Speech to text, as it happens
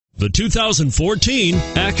The 2014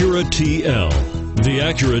 Acura TL. The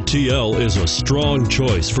Acura TL is a strong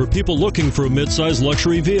choice for people looking for a midsize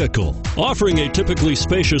luxury vehicle. Offering a typically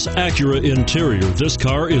spacious Acura interior, this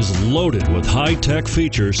car is loaded with high-tech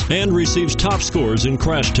features and receives top scores in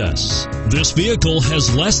crash tests. This vehicle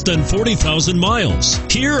has less than 40,000 miles.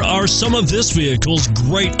 Here are some of this vehicle's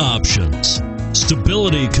great options: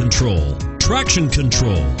 stability control, traction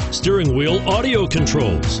control, steering wheel audio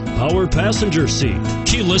controls, power passenger seat,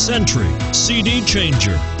 keyless entry, CD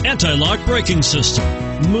changer, anti-lock braking system,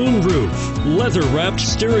 moonroof, leather-wrapped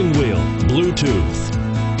steering wheel,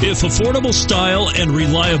 Bluetooth. If affordable style and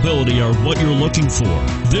reliability are what you're looking for,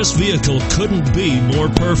 this vehicle couldn't be more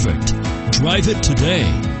perfect. Drive it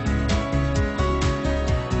today.